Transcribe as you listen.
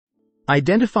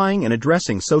Identifying and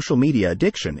addressing social media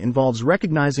addiction involves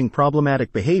recognizing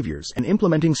problematic behaviors and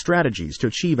implementing strategies to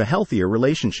achieve a healthier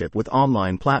relationship with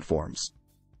online platforms.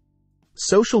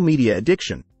 Social media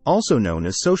addiction, also known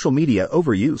as social media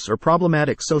overuse or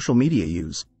problematic social media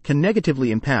use, can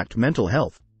negatively impact mental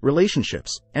health,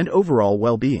 relationships, and overall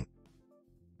well-being.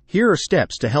 Here are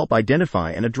steps to help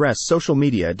identify and address social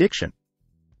media addiction.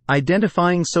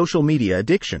 Identifying social media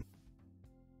addiction.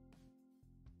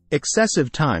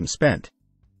 Excessive time spent.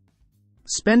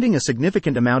 Spending a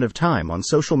significant amount of time on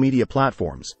social media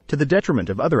platforms, to the detriment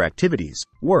of other activities,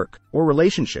 work, or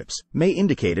relationships, may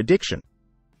indicate addiction.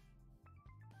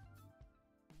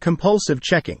 Compulsive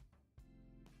checking.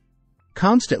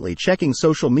 Constantly checking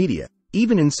social media,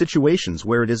 even in situations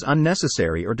where it is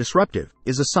unnecessary or disruptive,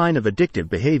 is a sign of addictive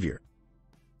behavior.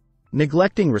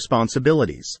 Neglecting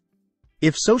responsibilities.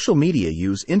 If social media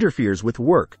use interferes with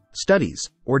work,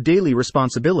 studies, or daily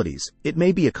responsibilities, it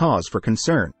may be a cause for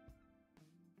concern.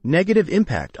 Negative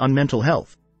impact on mental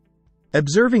health.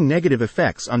 Observing negative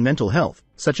effects on mental health,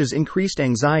 such as increased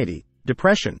anxiety,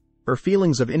 depression, or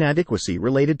feelings of inadequacy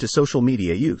related to social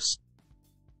media use.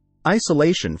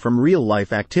 Isolation from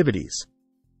real-life activities.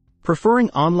 Preferring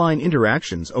online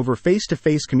interactions over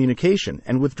face-to-face communication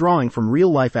and withdrawing from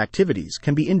real-life activities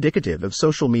can be indicative of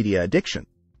social media addiction.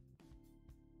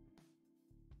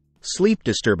 Sleep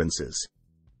disturbances.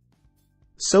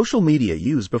 Social media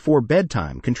use before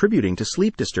bedtime contributing to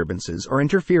sleep disturbances or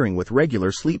interfering with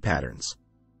regular sleep patterns.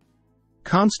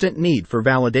 Constant need for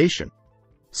validation.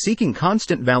 Seeking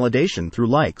constant validation through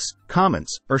likes,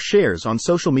 comments, or shares on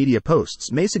social media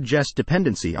posts may suggest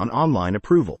dependency on online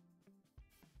approval.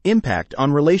 Impact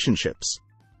on relationships.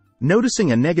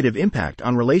 Noticing a negative impact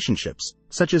on relationships,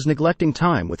 such as neglecting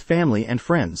time with family and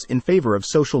friends in favor of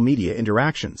social media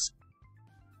interactions.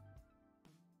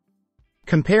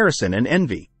 Comparison and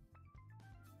envy.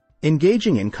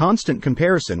 Engaging in constant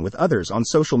comparison with others on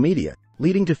social media,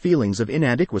 leading to feelings of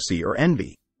inadequacy or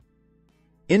envy.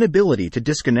 Inability to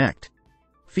disconnect.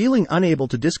 Feeling unable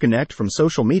to disconnect from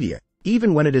social media,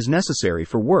 even when it is necessary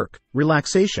for work,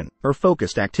 relaxation, or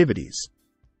focused activities.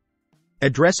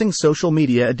 Addressing social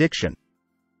media addiction.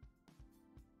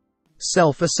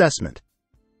 Self-assessment.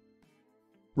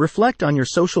 Reflect on your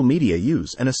social media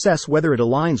use and assess whether it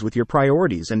aligns with your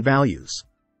priorities and values.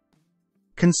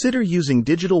 Consider using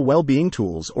digital well-being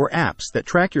tools or apps that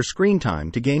track your screen time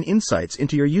to gain insights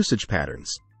into your usage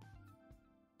patterns.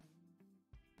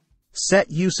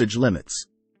 Set usage limits.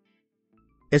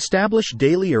 Establish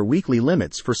daily or weekly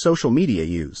limits for social media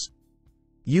use.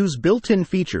 Use built-in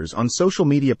features on social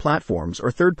media platforms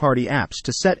or third-party apps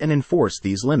to set and enforce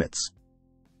these limits.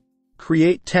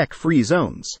 Create tech-free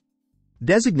zones.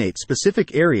 Designate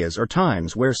specific areas or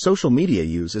times where social media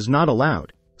use is not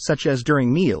allowed, such as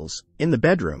during meals, in the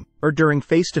bedroom, or during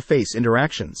face-to-face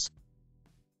interactions.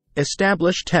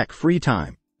 Establish tech-free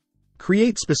time.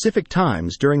 Create specific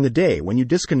times during the day when you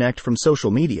disconnect from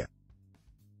social media.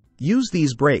 Use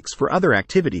these breaks for other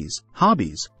activities,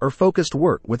 hobbies, or focused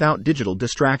work without digital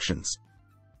distractions.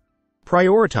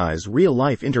 Prioritize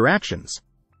real-life interactions.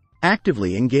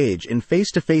 Actively engage in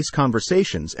face-to-face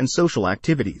conversations and social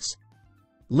activities.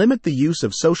 Limit the use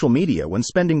of social media when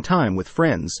spending time with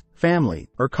friends, family,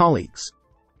 or colleagues.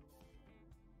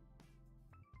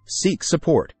 Seek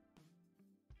support.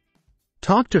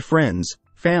 Talk to friends,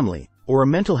 family, or a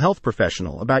mental health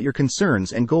professional about your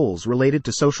concerns and goals related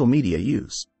to social media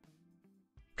use.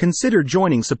 Consider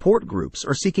joining support groups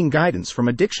or seeking guidance from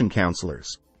addiction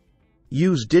counselors.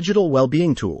 Use digital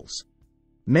well-being tools.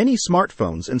 Many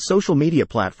smartphones and social media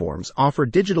platforms offer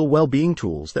digital well-being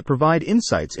tools that provide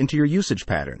insights into your usage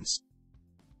patterns.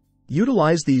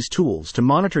 Utilize these tools to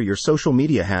monitor your social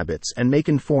media habits and make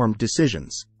informed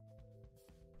decisions.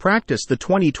 Practice the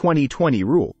 20-20-20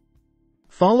 rule.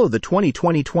 Follow the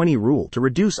 20-20-20 rule to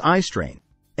reduce eye strain.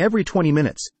 Every 20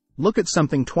 minutes, look at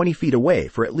something 20 feet away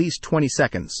for at least 20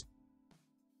 seconds.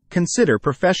 Consider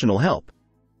professional help.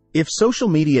 If social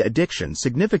media addiction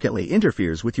significantly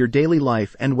interferes with your daily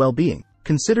life and well-being,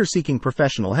 consider seeking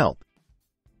professional help.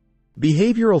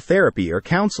 Behavioral therapy or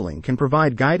counseling can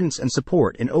provide guidance and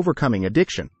support in overcoming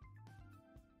addiction.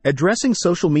 Addressing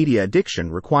social media addiction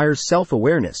requires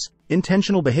self-awareness,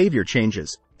 intentional behavior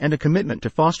changes, and a commitment to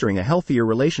fostering a healthier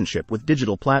relationship with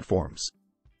digital platforms.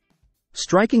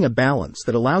 Striking a balance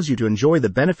that allows you to enjoy the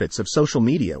benefits of social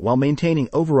media while maintaining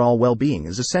overall well-being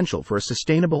is essential for a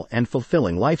sustainable and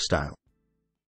fulfilling lifestyle.